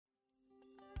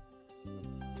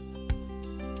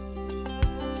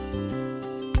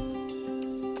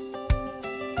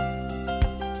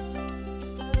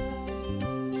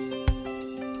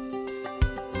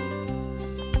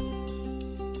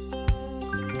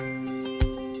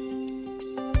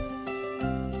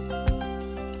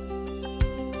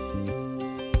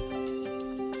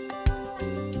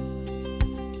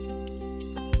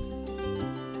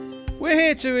We're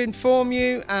here to inform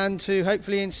you and to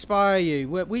hopefully inspire you.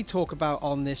 We talk about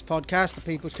on this podcast, the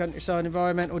People's Countryside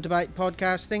Environmental Debate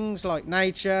Podcast, things like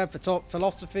nature,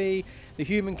 philosophy, the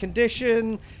human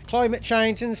condition, climate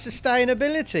change and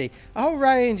sustainability. A whole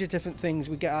range of different things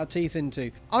we get our teeth into.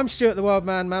 I'm Stuart the Wild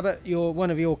Man Mabbott, one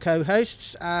of your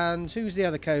co-hosts, and who's the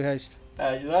other co-host?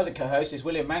 The other co-host is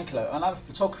William Manklow, and I'm a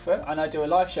photographer, and I do a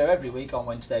live show every week on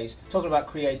Wednesdays talking about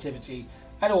creativity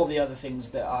and all the other things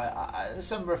that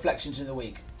some reflections in the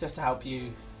week, just to help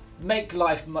you make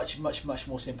life much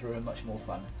more simpler and much more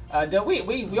fun. And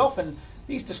we often,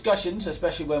 these discussions,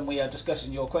 especially when we are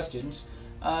discussing your questions,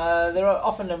 there are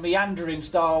often a meandering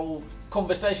style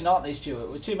conversation, aren't they,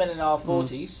 Stuart? We're two men in our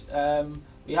 40s.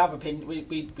 We have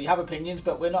opinions,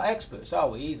 but we're not experts, are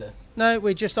we, either? No,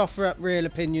 we just offer up real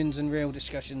opinions and real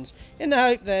discussions in the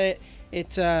hope that it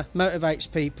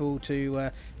motivates people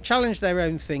to challenge their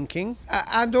own thinking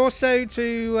and also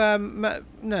to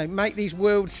make these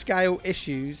world-scale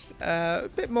issues a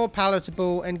bit more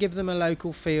palatable and give them a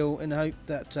local feel, and hope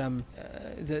that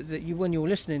that you, when you're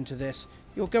listening to this,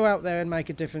 you'll go out there and make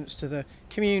a difference to the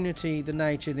community, the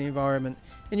nature, the environment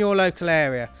in your local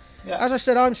area. Yeah. As I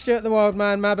said, I'm Stuart the Wild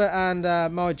Man Mabbott,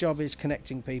 and my job is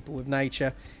connecting people with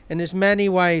nature in as many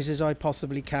ways as I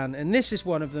possibly can, and this is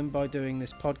one of them by doing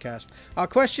this podcast. Our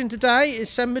question today is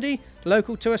somebody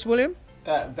local to us, William?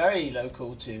 Very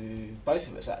local to both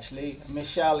of us, actually.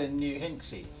 Michelle in New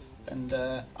Hinksey. And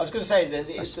I was going to say that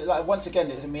it's, once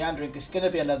again, it's going to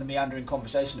be another meandering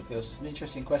conversation, it feels. It's an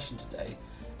interesting question today.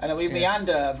 And we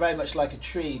meander very much like a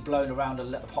tree blown around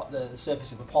the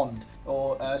surface of a pond,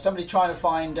 or somebody trying to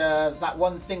find that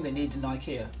one thing they need in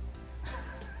IKEA.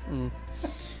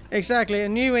 Exactly.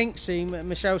 And New Hinksey,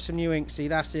 Michelle's from New Hinksey,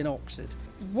 that's in Oxford.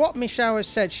 What Michelle has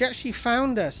said, she actually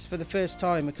found us for the first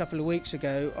time a couple of weeks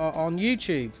ago on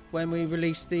YouTube when we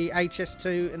released the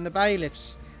HS2 and the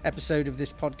bailiffs episode of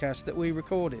this podcast that we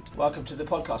recorded. Welcome to the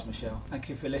podcast, Michelle. Thank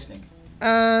you for listening.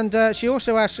 And she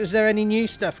also asked, is there any new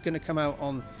stuff going to come out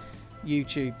on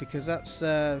YouTube? Because that's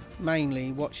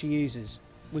mainly what she uses.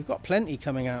 We've got plenty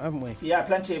coming out, haven't we? Yeah,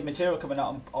 plenty of material coming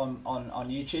out on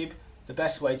YouTube. The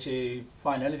best way to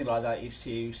find anything like that is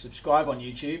to subscribe on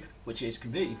YouTube, which is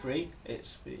completely free.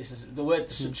 It's the word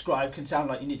to subscribe can sound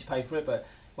like you need to pay for it, but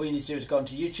all you need to do is go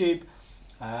onto YouTube.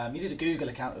 You need a Google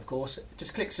account, of course.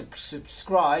 Just click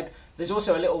subscribe. There's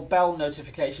also a little bell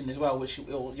notification as well, which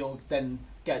you'll then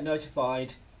get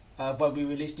notified when we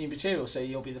release new material, so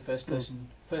you'll be the first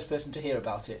person to hear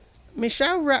about it.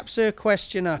 Michelle wraps her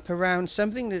question up around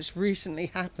something that's recently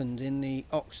happened in the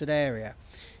Oxford area.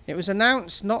 It was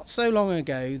announced not so long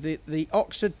ago that the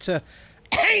Oxford to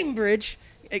Cambridge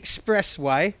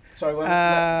Expressway. Sorry,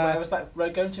 where was that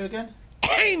road going to again?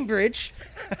 Cambridge.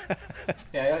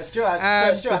 Yeah, Stuart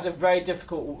has a very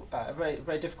difficult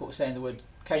saying the word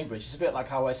Cambridge. It's a bit like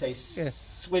how I say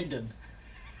Swindon.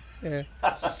 Yeah,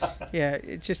 yeah,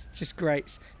 it's just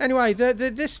great. Anyway,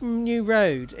 this new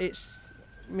road,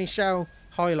 Michelle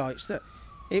highlights that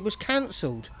it was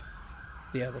cancelled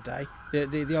the other day.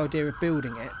 The idea of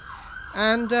building it,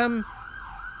 and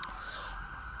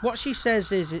what she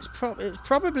says is it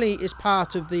probably is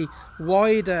part of the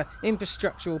wider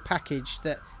infrastructural package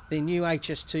that the new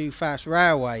HS2 fast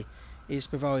railway is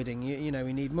providing. You know,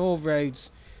 we need more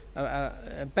roads,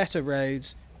 better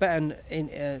roads,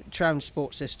 better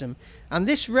transport system, and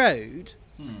this road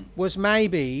was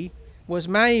maybe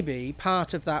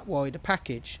part of that wider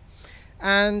package.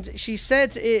 And she said,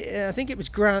 I think it was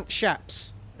Grant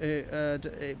Shapps,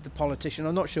 the politician.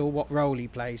 I'm not sure what role he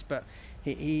plays, but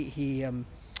he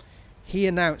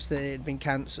announced that it had been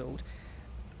cancelled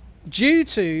due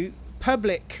to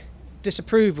public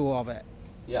disapproval of it.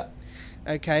 Yeah.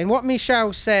 Okay, and what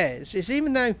Michelle says is,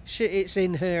 even though it's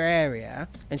in her area,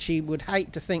 and she would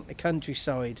hate to think the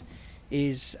countryside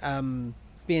is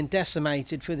being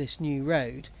decimated for this new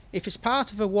road, if it's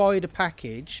part of a wider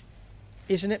package,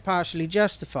 isn't it partially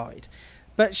justified?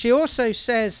 But she also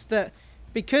says that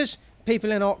because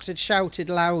people in Oxford shouted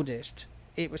loudest,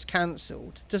 it was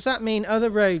cancelled. Does that mean other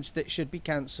roads that should be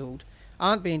cancelled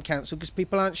aren't being cancelled because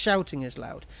people aren't shouting as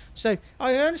loud? So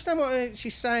I understand what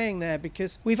she's saying there,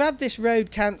 because we've had this road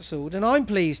cancelled, and I'm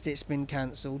pleased it's been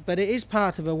cancelled, but it is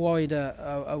part of a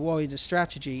wider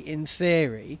strategy in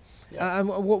theory. Yeah. And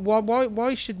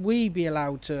why should we be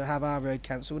allowed to have our road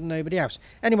cancelled and nobody else?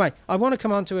 Anyway, I want to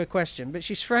come on to her question, but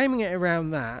she's framing it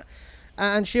around that.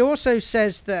 And she also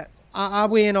says that, are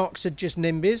we in Oxford just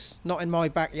NIMBYs, not in my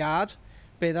backyard?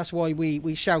 But that's why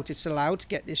we shouted so loud to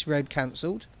get this road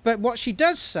cancelled. But what she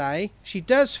does say, she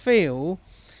does feel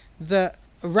that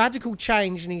a radical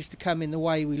change needs to come in the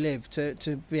way we live to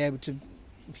be able to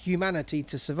humanity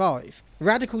to survive.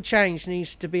 Radical change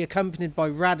needs to be accompanied by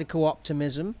radical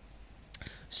optimism.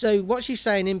 So what she's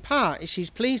saying in part is she's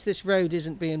pleased this road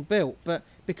isn't being built, but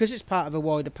because it's part of a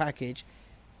wider package,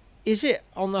 is it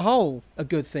on the whole a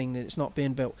good thing that it's not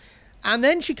being built? And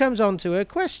then she comes on to her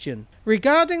question.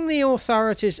 Regarding the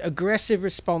authorities' aggressive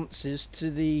responses to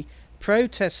the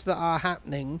protests that are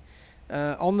happening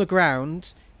on the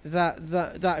ground,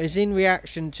 that is in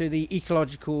reaction to the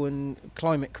ecological and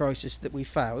climate crisis that we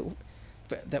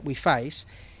face,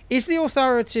 is the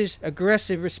authorities'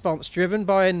 aggressive response driven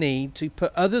by a need to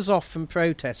put others off from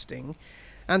protesting,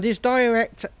 and is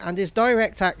direct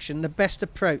action the best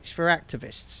approach for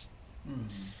activists?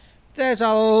 There's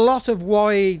a lot of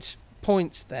wide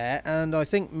points there, and I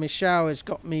think Michelle has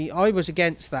got me. I was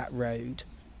against that road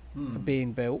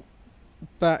being built,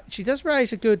 but she does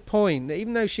raise a good point that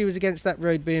even though she was against that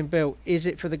road being built, is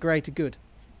it for the greater good?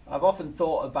 I've often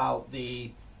thought about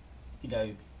we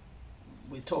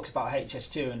talked about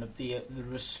HS2 and the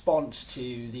response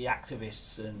to the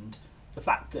activists, and the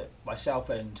fact that myself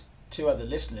and 2 other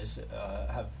listeners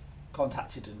have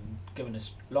contacted and given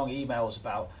us long emails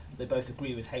about they both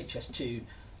agree with HS2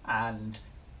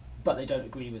 but they don't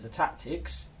agree with the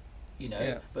tactics,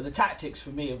 But the tactics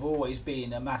for me have always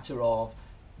been a matter of,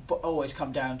 but always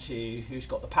come down to who's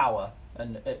got the power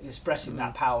and expressing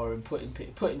that power and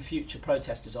putting future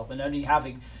protesters off, and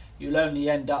you'll only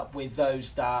end up with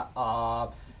those that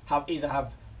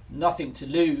have nothing to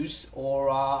lose or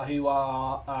who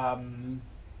are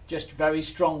just very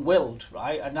strong-willed,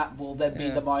 right? And that will then be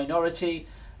the minority.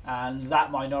 And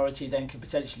that minority then can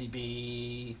potentially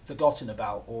be forgotten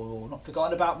about, or not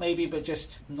forgotten about maybe, but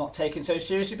just not taken so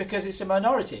seriously because it's a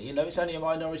minority. It's only a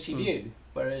minority view.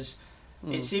 Whereas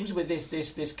it seems with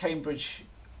this Cambridge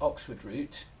Oxford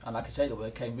route, and I could say the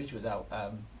word Cambridge without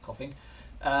coughing,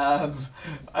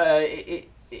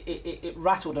 it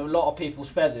rattled a lot of people's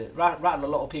feathers, rattled a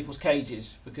lot of people's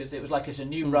cages, because it was like it's a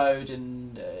new road,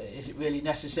 and is it really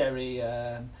necessary?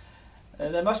 And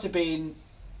there must have been.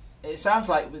 It sounds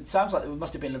like there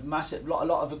must have been a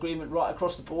lot of agreement right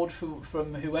across the board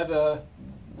from whoever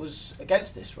was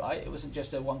against this. Right, it wasn't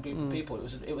just a one group of people.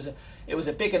 It was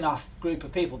a big enough group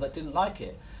of people that didn't like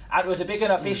it, and it was a big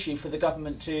enough issue for the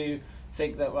government to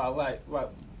think that right,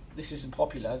 this isn't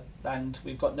popular, and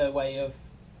we've got no way of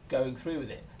going through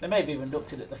with it. They may have even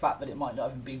looked at the fact that it might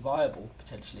not even be viable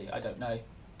potentially. I don't know.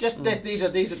 Just these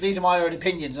are my own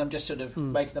opinions. I'm just sort of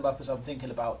making them up as I'm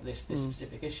thinking about this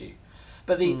specific issue.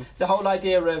 But the whole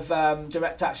idea of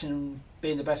direct action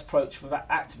being the best approach for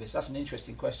activists, that's an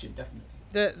interesting question,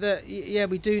 definitely.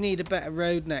 We do need a better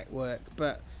road network,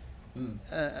 but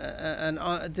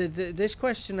this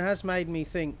question has made me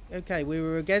think, okay, we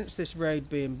were against this road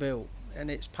being built, and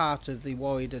it's part of the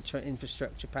wider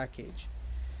infrastructure package.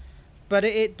 But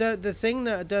the thing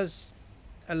that does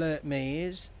alert me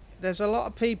is there's a lot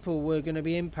of people who are going to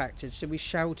be impacted, so we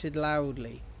shouted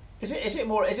loudly. Is it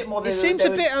more? It seems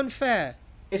a bit unfair.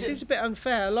 It seems a bit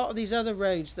unfair. A lot of these other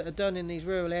roads that are done in these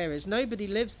rural areas, nobody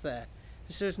lives there,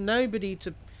 so there's nobody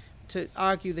to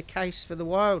argue the case for the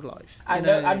wildlife. I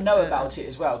know about it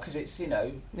as well, because it's if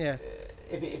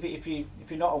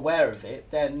you're not aware of it,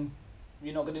 then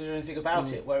you're not going to do anything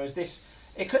about it. Whereas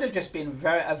it could have just been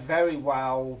a very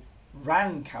well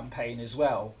ran campaign as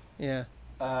well.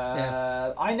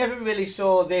 I never really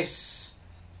saw this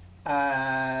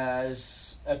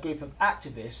as a group of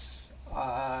activists.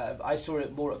 I saw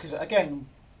it more because, again,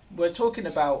 we're talking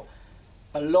about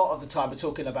a lot of the time. We're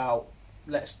talking about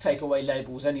let's take away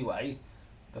labels anyway,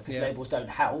 because labels don't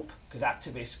help. Because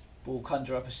activists will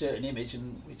conjure up a certain image,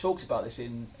 and we talked about this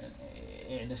in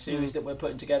a series that we're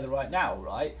putting together right now.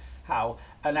 Right, how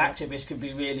an activist can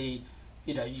be really.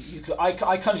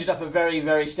 I conjured up a very,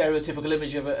 very stereotypical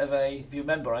image of a. If you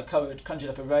remember, I conjured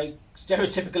up a very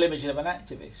stereotypical image of an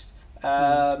activist.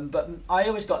 But I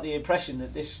always got the impression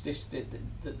that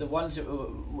the ones that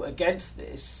were against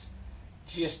this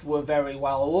just were very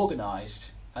well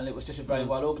organised, and it was just a very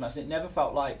well organised. It never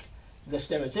felt like the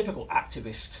stereotypical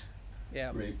activist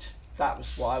route. That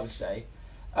was what I would say.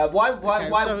 Why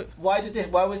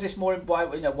was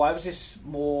this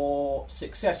more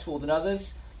successful than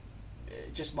others?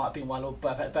 It just might have been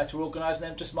better organised,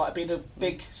 and then just might have been a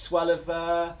big swell of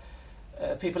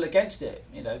people against it.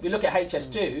 We look at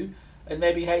HS2, and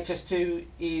maybe HS2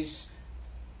 is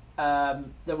there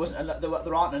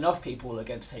aren't enough people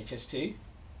against HS2,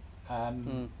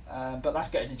 but that's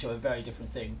getting into a very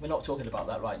different thing. We're not talking about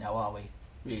that right now, are we?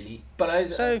 Really?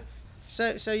 But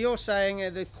so you're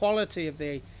saying the quality of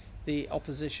the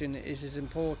opposition is as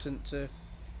important to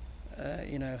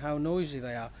how noisy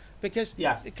they are, because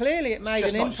clearly it made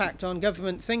an impact on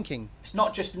government thinking. It's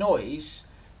not just noise.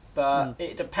 but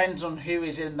it depends on who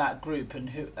is in that group and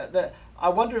who. I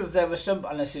wonder if there was some,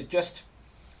 and this is just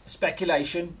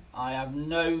speculation. I have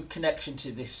no connection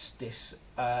to this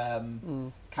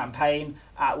campaign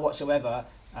whatsoever.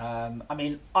 I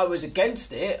mean, I was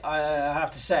against it. I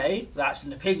have to say that's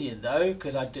an opinion though,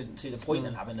 because I didn't see the point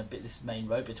in having this main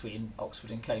road between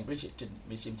Oxford and Cambridge. It didn't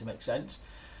really seem to make sense.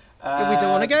 We don't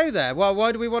want to go there. Well,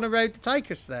 why do we want a road to take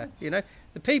us there? You know,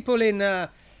 the people in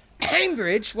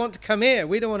Cambridge want to come here.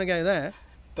 We don't want to go there.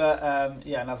 But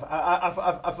and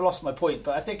I've lost my point.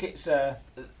 But I think it's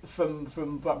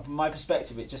from my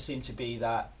perspective, it just seemed to be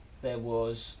that there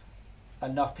was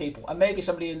enough people, and maybe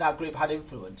somebody in that group had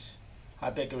influence.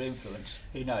 Had bigger influence.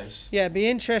 Who knows? Yeah, it'd be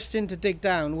interesting to dig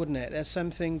down, wouldn't it? There's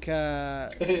something.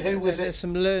 Who was it? There's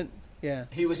some learn. Yeah.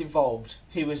 Who was involved?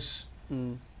 Who was?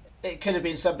 It could have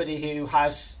been somebody who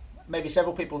has maybe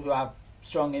several people who have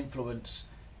strong influence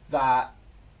that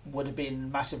would have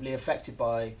been massively affected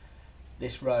by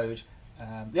this road.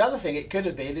 The other thing it could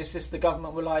have been is just the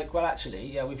government were like, well, actually,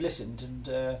 yeah, we've listened,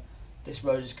 and this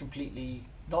road is completely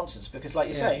nonsense because, like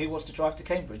you say, who wants to drive to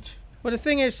Cambridge? Well, the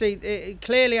thing is, see, it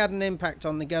clearly had an impact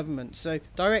on the government. So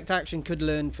Direct Action could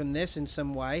learn from this in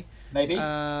some way. Maybe.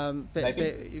 But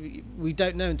we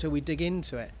don't know until we dig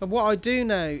into it. But what I do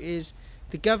know is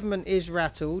the government is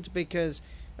rattled because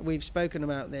we've spoken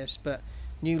about this, but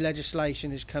new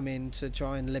legislation has come in to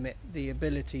try and limit the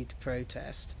ability to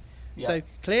protest. Yeah. So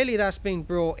clearly that's been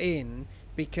brought in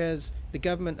because the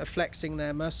government are flexing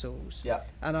their muscles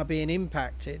and are being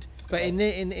impacted. But in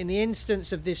the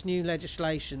instance of this new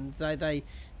legislation, they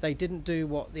didn't do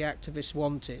what the activists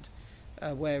wanted,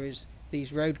 whereas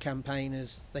these road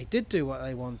campaigners, they did do what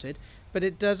they wanted. But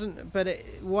it doesn't.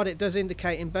 What it does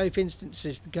indicate in both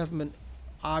instances, the government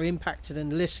are impacted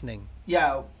and listening.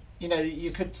 Yeah, you know,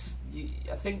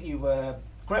 I think you were.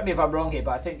 Correct me if I'm wrong here,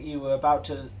 but I think you were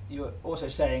also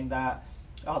saying that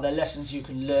are there lessons you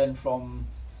can learn from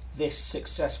this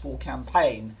successful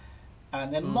campaign?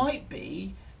 And there might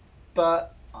be,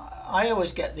 but I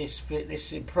always get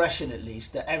this impression, at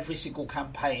least, that every single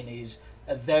campaign is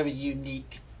a very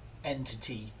unique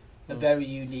entity, a very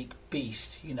unique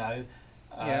beast. You know,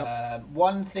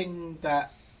 one thing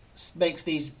that makes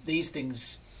these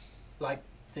things like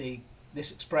this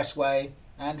expressway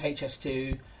and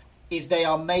HS2 is they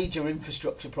are major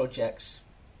infrastructure projects.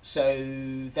 So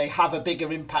they have a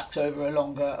bigger impact over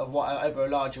a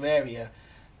larger area,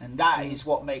 and that is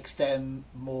what makes them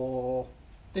more.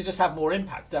 They just have more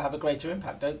impact. They have a greater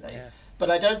impact, don't they? Yeah.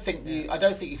 But I don't think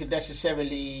you can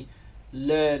necessarily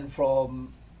learn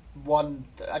from one.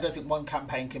 I don't think one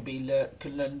campaign can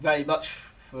learn very much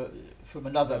from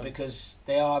another because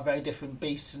they are very different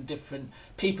beasts and different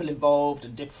people involved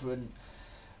and different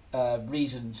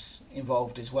reasons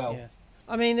involved as well. Yeah.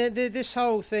 I mean, this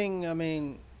whole thing. I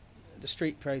mean, the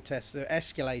street protests are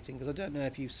escalating because I don't know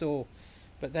if you saw,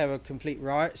 but there were complete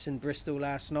riots in Bristol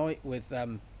last night with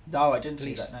no, I didn't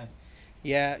see that. No.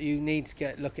 Yeah, you need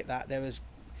to look at that. There was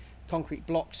concrete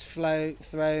blocks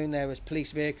thrown. There was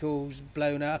police vehicles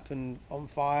blown up and on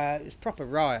fire. It was proper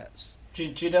riots. Do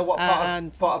you know what part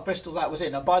of Bristol that was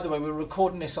in? And by the way, we're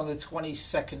recording this on the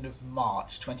 22nd of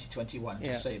March 2021,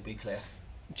 just so you be clear.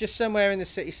 Just somewhere in the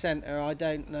city centre. I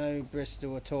don't know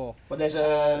Bristol at all. Well, there's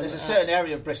a certain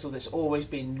area of Bristol that's always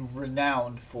been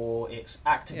renowned for its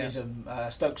activism. Yeah.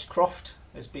 Stokes Croft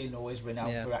has been always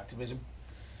renowned for activism.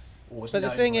 But the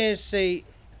thing is, see,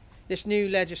 this new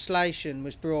legislation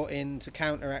was brought in to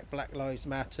counteract Black Lives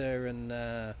Matter and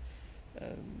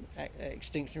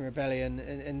Extinction Rebellion,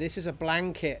 and this is a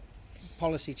blanket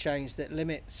policy change that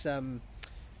limits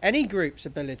any group's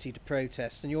ability to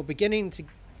protest. And you're beginning to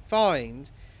find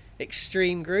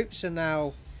extreme groups are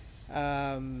now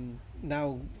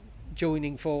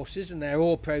joining forces, and they're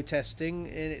all protesting,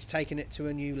 and it's taken it to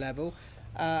a new level.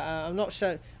 I'm not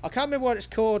sure. I can't remember what it's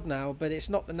called now, but it's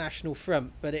not the National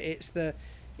Front, but it's the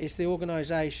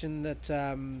organisation that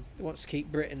wants to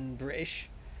keep Britain British.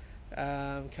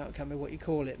 Can't remember what you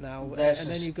call it now.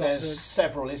 There's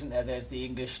several, isn't there? There's the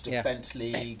English Defence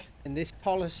League, and this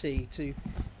policy to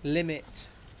limit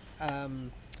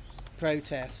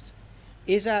protest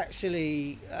is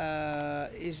actually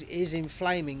is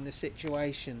inflaming the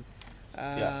situation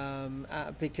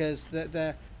because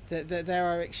there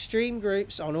are extreme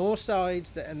groups on all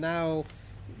sides that are now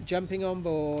jumping on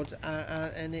board,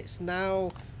 and it's now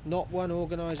not one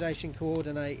organisation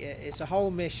coordinate it. It's a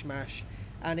whole mishmash,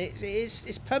 and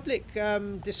it's public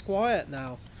disquiet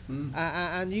now,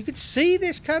 and you could see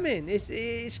this coming.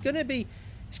 It's going to be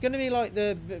like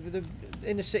the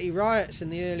inner city riots in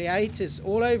the early 80s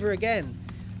all over again,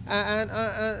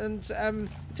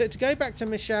 To go back to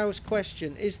Michelle's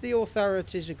question, is the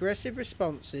authorities' aggressive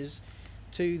responses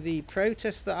to the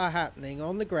protests that are happening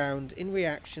on the ground in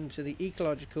reaction to the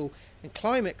ecological and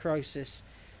climate crisis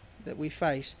that we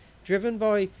face, driven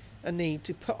by a need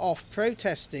to put off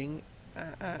protesting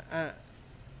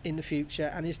in the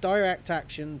future, and is direct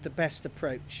action the best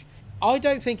approach? I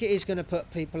don't think it is going to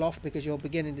put people off, because you're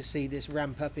beginning to see this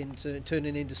ramp up into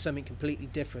turning into something completely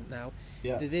different now.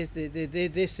 Yeah.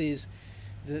 This is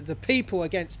the people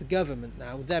against the government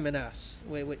now, them and us,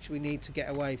 which we need to get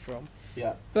away from.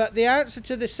 Yeah. But the answer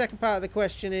to the second part of the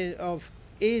question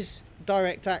is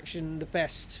direct action the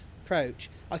best approach?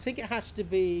 I think it has to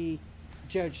be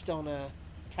judged on a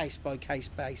case by case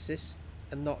basis,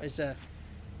 and not as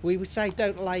we would say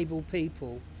don't label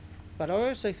people. But I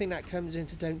also think that comes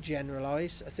into don't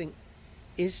generalise. I think,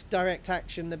 is direct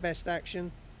action the best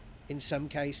action? In some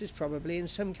cases, probably. In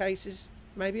some cases,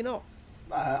 maybe not.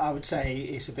 I would say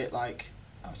it's a bit like,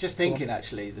 I was just thinking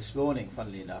actually this morning,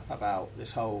 funnily enough, about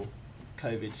this whole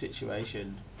COVID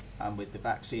situation and with the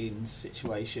vaccines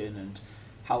situation, and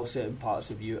how certain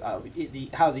parts of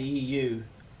how the EU,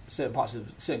 certain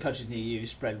countries in the EU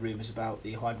spread rumours about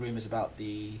the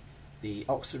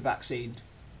Oxford vaccine.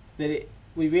 That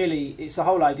it's the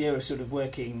whole idea of sort of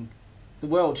working. The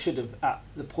world should have, at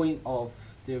the point of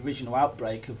the original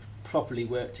outbreak, have properly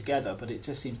worked together, but it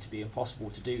just seems to be impossible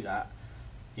to do that.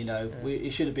 You know, we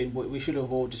should have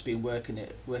all just been working at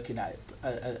it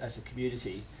as a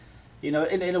community. You know,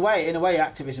 in a way,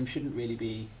 activism shouldn't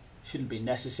be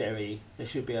necessary. There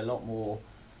should be a lot more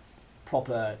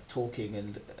proper talking,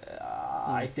 and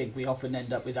I think we often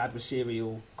end up with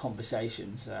adversarial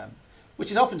conversations, which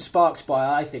is often sparked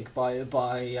by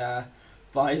the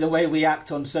way we act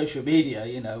on social media.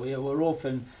 You know, we're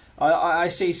often. I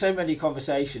see so many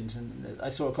conversations, and I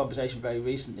saw a conversation very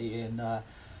recently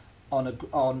on a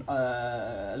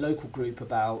local group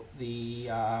about the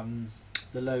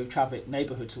low traffic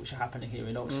neighbourhoods which are happening here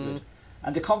in Oxford,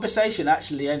 and the conversation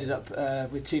actually ended up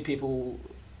with two people.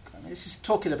 I mean, this is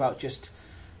talking about just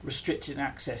restricting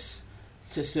access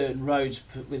to certain roads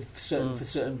for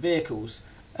certain vehicles,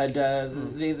 and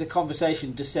the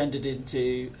conversation descended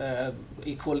into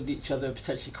potentially calling each other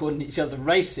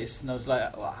racist, and I was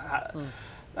like, well,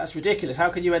 that's ridiculous. How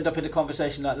can you end up in a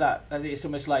conversation like that? I think it's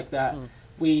almost like that.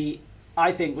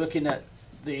 I think looking at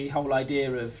the whole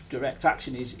idea of direct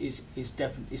action is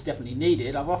definitely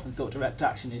needed. I've often thought direct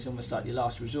action is almost like the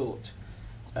last resort,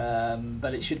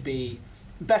 but it should be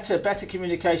better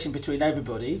communication between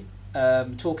everybody,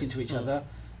 talking to each other,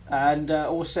 and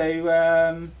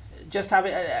also just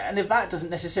having. And if that doesn't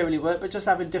necessarily work, but just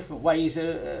having different ways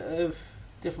of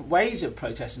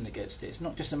protesting against it. It's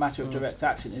not just a matter of direct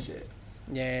action, is it?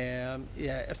 Yeah,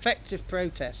 effective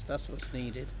protest. That's what's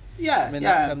needed. Yeah, I mean,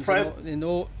 that comes in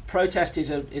all. Protest is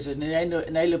an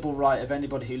inalienable right of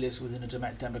anybody who lives within a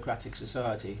democratic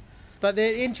society. But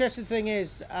the interesting thing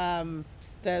is,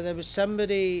 there was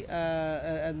somebody,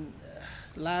 and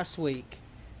last week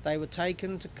they were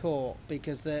taken to court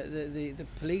because the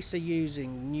police are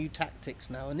using new tactics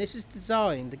now, and this is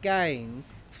designed again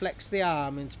flex the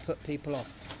arm and to put people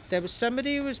off. There was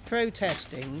somebody who was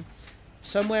protesting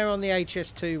somewhere on the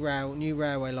HS2 new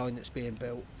railway line that's being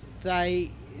built. The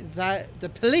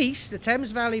police, the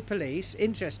Thames Valley Police,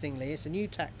 interestingly, it's a new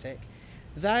tactic,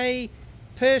 they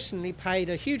personally paid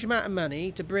a huge amount of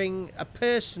money to bring a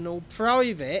personal,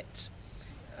 private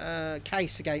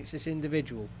case against this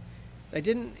individual. They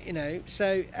didn't,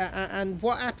 so, and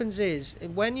what happens is,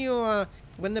 when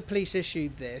the police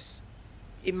issued this,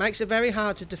 it makes it very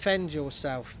hard to defend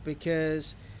yourself,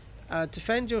 because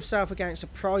defend yourself against a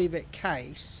private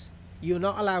case, you're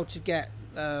not allowed to get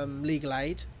legal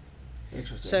aid.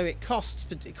 Interesting. So it costs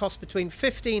between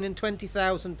 £15,000 and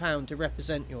 £20,000 to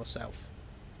represent yourself.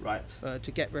 Right.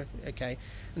 To get okay,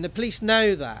 and the police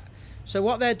know that. So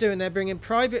what they're doing, they're bringing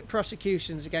private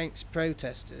prosecutions against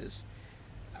protesters,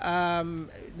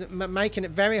 making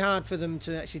it very hard for them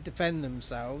to actually defend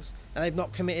themselves. And they've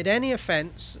not committed any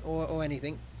offence or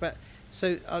anything, but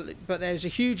there's a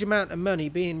huge amount of money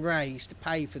being raised to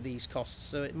pay for these costs,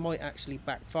 so it might actually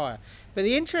backfire. But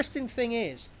the interesting thing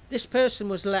is, this person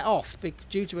was let off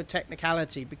due to a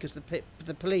technicality, because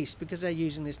the police, because they're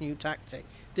using this new tactic,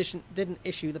 didn't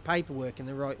issue the paperwork in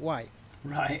the right way.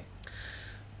 Right.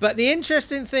 But the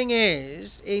interesting thing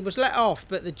is, he was let off,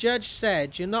 but the judge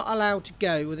said you're not allowed to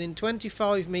go within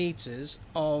 25 metres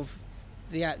of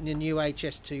the new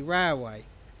HS2 railway.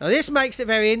 Now this makes it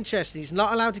very interesting. He's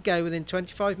not allowed to go within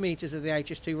 25 metres of the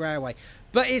HS2 railway,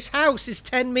 but his house is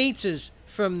 10 metres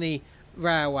from the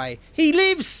railway. He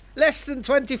lives less than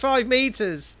 25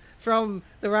 metres from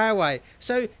the railway.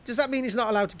 So does that mean he's not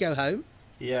allowed to go home?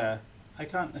 Yeah, I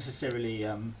can't necessarily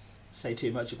say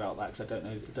too much about that because I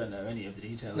don't know any of the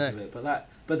details of it. But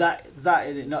that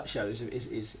in a nutshell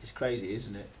is crazy,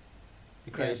 isn't it?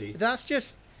 Crazy. Yeah, that's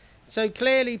just so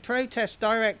clearly protest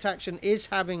direct action is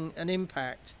having an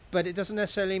impact, but it doesn't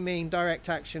necessarily mean direct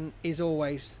action is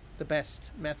always the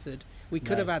best method. We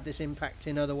could have had this impact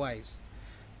in other ways.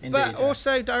 Indeed, but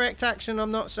also direct action,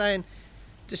 I'm not saying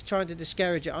just trying to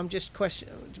discourage it. I'm just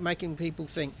making people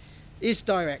think, is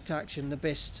direct action the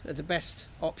best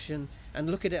option, and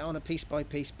look at it on a piece by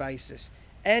piece basis.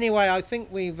 Anyway, I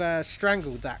think we've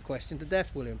strangled that question to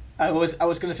death, William. I was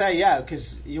going to say, yeah,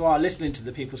 because you are listening to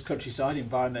the People's Countryside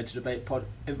Environmental Debate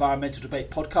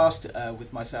podcast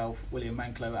with myself, William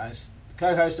Manklow, as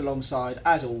co-host, alongside,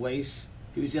 as always,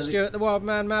 who's the other? Stuart the Wild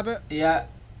Man Mabbott. Yeah,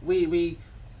 we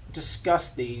discuss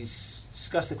the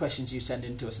questions you send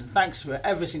in to us, and thanks for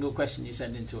every single question you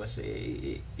send in to us.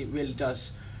 It really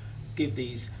does give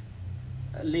these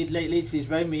lead to these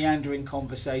very meandering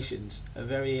conversations. A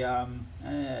very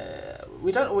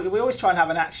we always try and have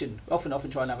an action. Often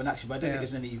try and have an action, but I don't think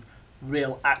there's any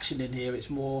real action in here. It's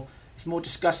more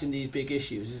discussing these big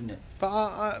issues, isn't it?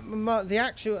 But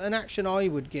an action I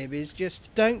would give is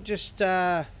don't just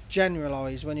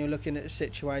generalise when you're looking at a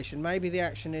situation. Maybe the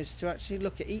action is to actually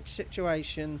look at each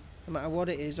situation, no matter what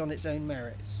it is, on its own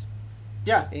merits.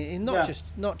 Yeah.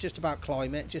 Not just about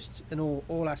climate, just in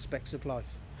all aspects of life.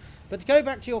 But to go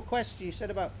back to your question, you said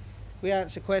about we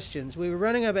answer questions. We were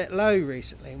running a bit low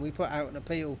recently, and we put out an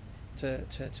appeal to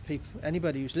people,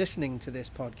 anybody who's listening to this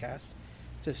podcast,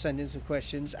 to send in some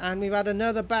questions. And we've had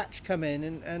another batch come in,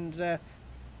 and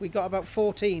we got about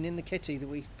 14 in the kitty that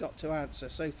we got to answer.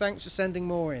 So thanks for sending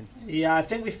more in. Yeah, I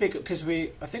think we figured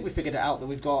it out that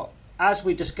we've got. As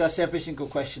we discuss every single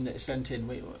question that is sent in,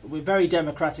 we're very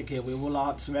democratic here. We will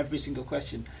answer every single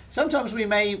question. Sometimes we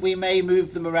may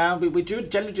move them around. We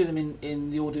generally do them in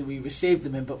the order we received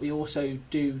them in, but we also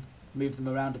do move them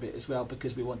around a bit as well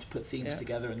because we want to put themes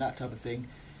together and that type of thing.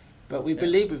 But we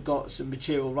believe we've got some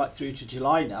material right through to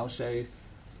July now, so...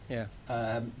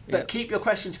 But keep your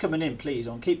questions coming in, please.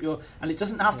 And it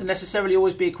doesn't have to necessarily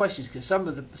always be questions, because some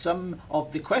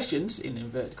of the questions, in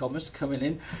inverted commas, coming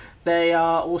in, they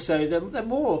are also they're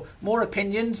more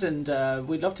opinions, and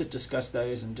we'd love to discuss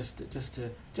those and just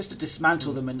to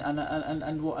dismantle them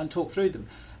and talk through them.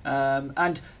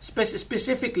 And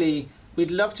specifically,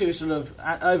 we'd love to sort of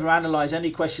overanalyze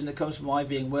any question that comes from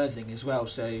Ivy and Worthing as well.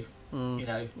 So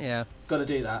got to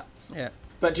do that. Yeah.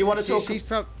 But do you want to talk?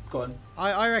 Go on.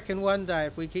 I reckon one day,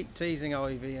 if we keep teasing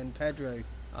Ivy and Pedro,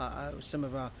 some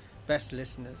of our best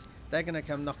listeners, they're going to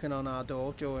come knocking on our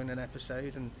door during an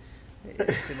episode, and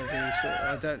it's going to be sort of,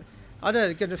 I don't know,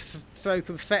 they're going to throw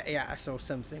confetti at us or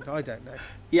something. I don't know.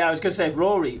 Yeah, I was going to say, if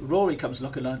Rory comes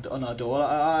knocking on our door,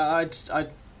 I'd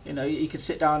he could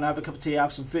sit down and have a cup of tea,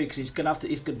 have some food, because he's going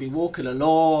to be walking a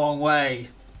long way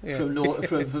from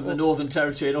the Northern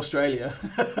Territory in Australia.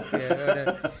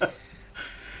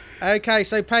 Okay,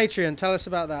 so Patreon, tell us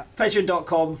about that.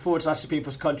 Patreon.com/The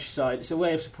People's Countryside. It's a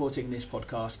way of supporting this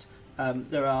podcast.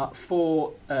 There are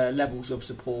 4 levels of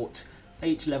support.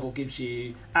 Each level gives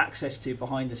you access to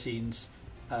behind-the-scenes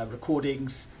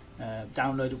recordings,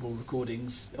 downloadable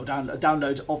recordings, or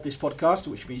downloads of this podcast,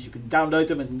 which means you can download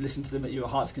them and listen to them at your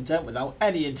heart's content without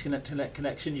any internet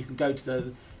connection. You can go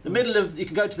to the middle of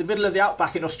the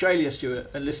outback in Australia,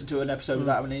 Stuart, and listen to an episode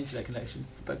without having an internet connection.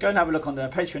 But go and have a look on there,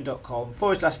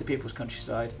 patreon.com/The People's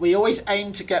Countryside. We always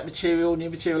aim to get new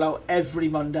material out every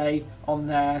Monday on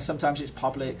there. Sometimes it's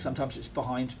public, sometimes it's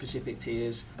behind specific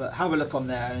tiers. But have a look on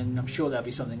there, and I'm sure there'll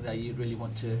be something there you'd really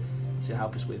want to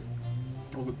help us with,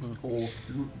 or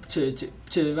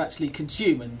to actually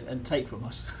consume and take from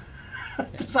us.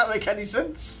 Does that make any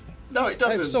sense? No, it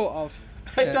doesn't. Sort of.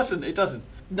 It doesn't.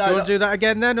 No, do you want to do that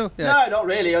again then? Or? Yeah. No, not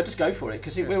really. I'll just go for it,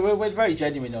 because we're very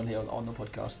genuine on here on the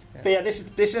podcast. Yeah. But yeah,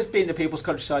 this has been the People's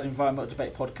Countryside Environmental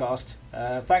Debate podcast.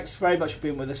 Thanks very much for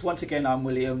being with us. Once again, I'm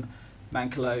William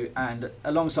Manklow, and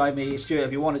alongside me, Stuart,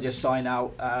 if you want to just sign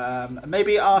out,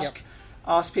 maybe ask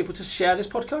people to share this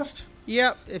podcast.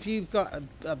 Yeah, if you've got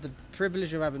the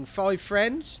privilege of having 5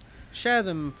 friends, share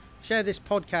this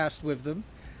podcast with them.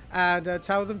 And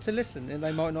tell them to listen, and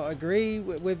they might not agree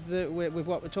with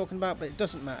what we're talking about, but it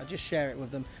doesn't matter. Just share it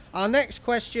with them. Our next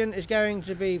question is going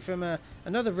to be from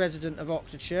another resident of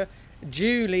Oxfordshire,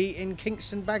 Julie in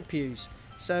Kingston Bagpues.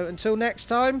 So until next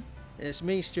time, it's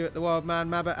me, Stuart the Wild Man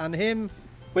Mabbott, and him,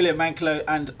 William Manklow.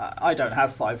 And I don't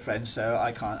have 5 friends, so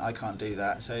I can't do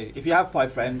that. So if you have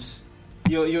 5 friends,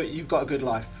 you've got a good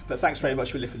life. But thanks very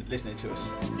much for listening to us.